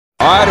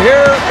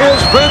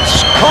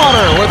Vince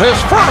Carter with his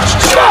first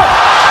shot.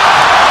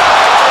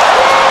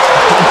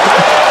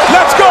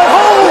 Let's go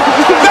home!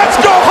 Let's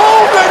go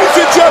home, ladies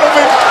and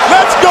gentlemen!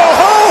 Let's go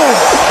home!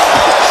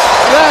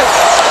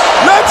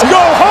 Let's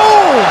go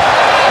home!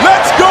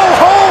 Let's go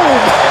home!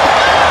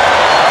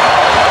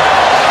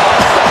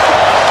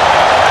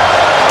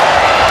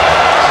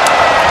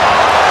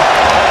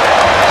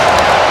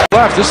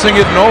 Left, this thing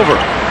isn't over.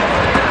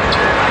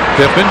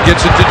 Pippen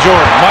gets it to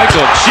Jordan.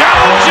 Michael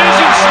challenges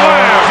and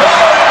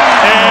slams.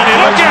 And it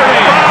look at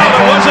it.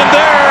 It wasn't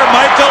there.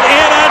 Michael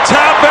in on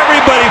top.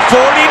 Everybody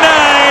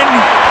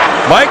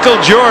 49. Michael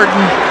Jordan.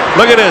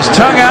 Look at this.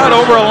 Tongue out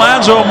over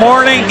Alonzo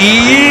Mourning.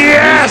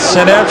 Yes.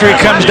 And after he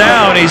comes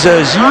down, he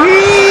says,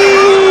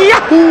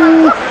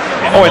 Yahoo!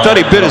 Oh, I thought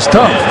he bit his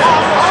tongue.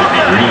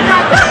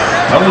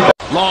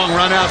 Long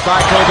run out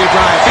by Kobe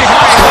Bryant.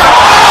 Behind.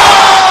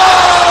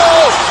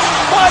 Oh!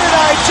 What did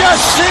I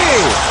just see?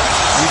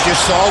 You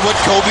just saw what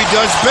Kobe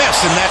does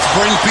best, and that's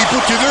bring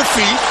people to their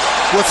feet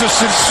with a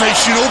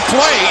sensational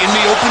play in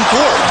the open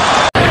court.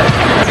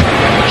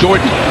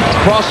 Jordan,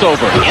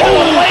 crossover. Into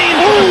the lane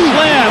for the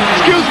slam.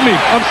 Excuse me.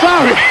 I'm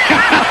sorry.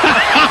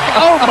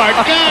 Oh, my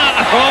God.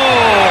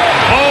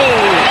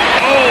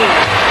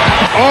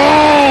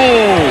 Oh.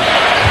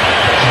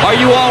 Are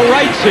you all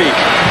right, Zeke?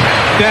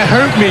 That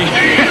hurt me.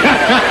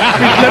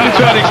 Let me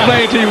try to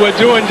explain to you what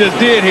Jordan just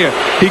did here.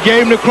 He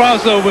gave him the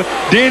crossover,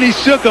 then he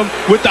shook him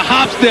with the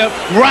hop step,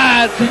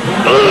 rise.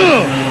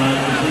 Ugh.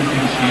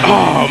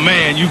 Oh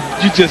man, you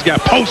just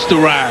got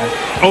posterized.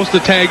 Poster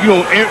tag,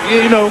 you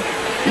know,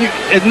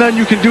 there's nothing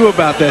you can do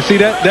about that. See,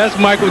 that's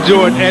Michael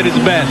Jordan at his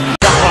best.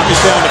 Clock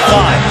is down to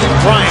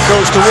 5. Bryant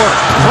goes to work.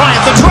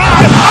 Bryant the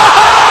drive.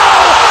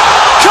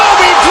 Oh!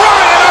 Kobe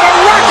Bryant on a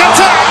work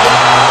attack.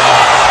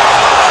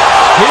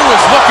 He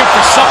was looking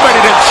for somebody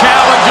to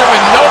challenge him,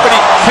 and nobody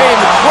came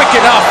quick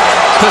enough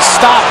to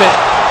stop it.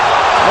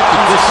 Look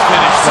at this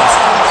finish, though.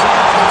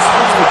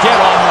 Forget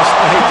almost,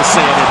 I hate to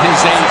say it, at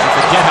his age, you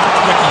forget how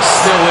quick he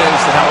still is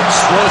and how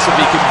explosive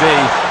he can be.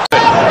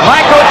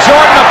 Michael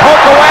Jordan, a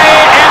poke away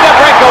and a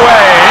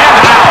breakaway.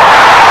 And out.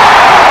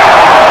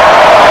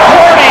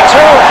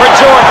 42 for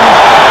Jordan.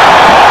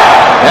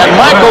 And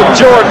Michael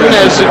Jordan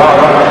is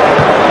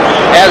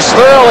as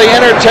thoroughly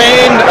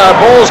entertained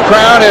Bulls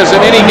crowd as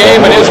in any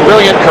game in his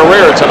brilliant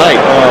career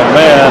tonight. Oh,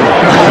 man.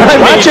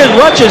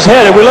 Watch his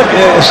head. If we look,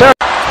 Sarah.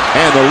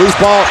 And the loose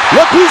ball.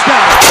 Look who's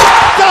got it.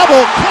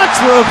 Double clutch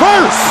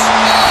reverse.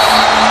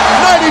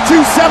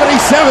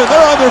 92-77.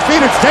 They're on their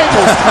feet at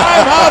Staples.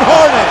 Timeout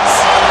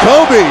Hornets.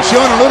 Kobe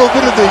showing a little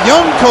bit of the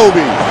young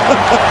Kobe.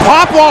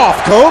 Pop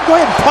off, Kobe. Go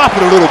ahead and pop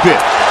it a little bit.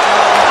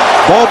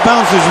 Ball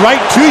bounces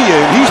right to you,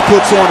 and he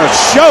puts on a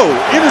show.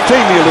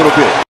 Entertain me a little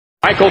bit.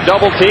 Michael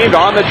double teamed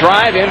on the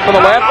drive, in from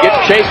the left, gets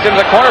chased into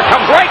the corner,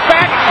 comes right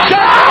back.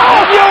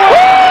 Down!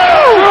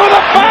 Through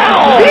the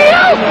foul!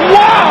 Yes!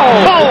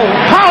 Wow! Oh,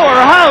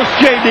 powerhouse,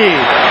 JD.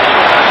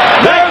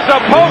 There's a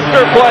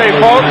poster play,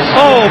 folks.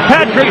 Oh,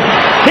 Patrick,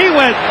 he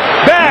went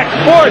back,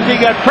 forth. He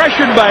got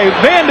pressured by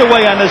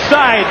Vandeweghe on the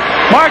side.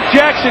 Mark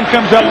Jackson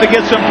comes up to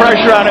get some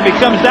pressure on him. He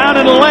comes down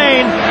in the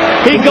lane.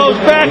 He goes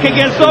back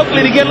against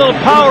Oakley to get a little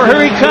power.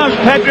 Here he comes.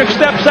 Patrick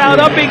steps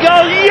out. Up he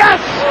goes. Yes!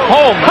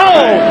 Oh,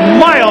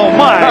 my, oh,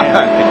 my.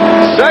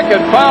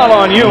 Second foul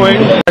on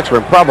Ewing.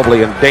 We're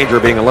probably in danger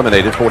of being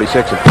eliminated,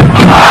 46.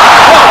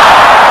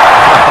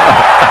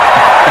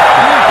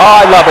 Oh,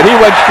 I love it. He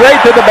went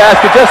straight to the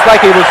basket just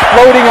like he was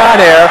floating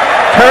on air,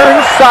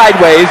 turned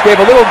sideways,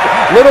 gave a little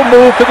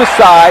move to the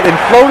side, and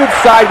floated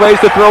sideways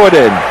to throw it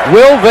in.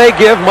 Will they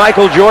give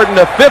Michael Jordan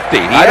a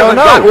 50? I don't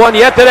know. Got one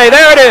yet today.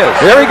 There it is.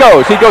 There he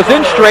goes. He goes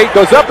in straight,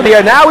 goes up in the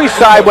air. Now he's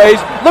sideways.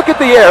 Look at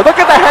the air.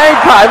 Look at the hang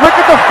time. Look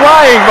at the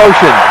flying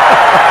motion.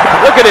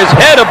 Look at his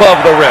head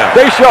above the rim.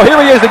 They show, here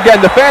he is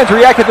again. The fans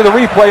reacted to the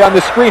replay on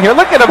the screen here.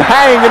 Look at him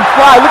hang and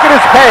fly. Look at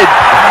his head.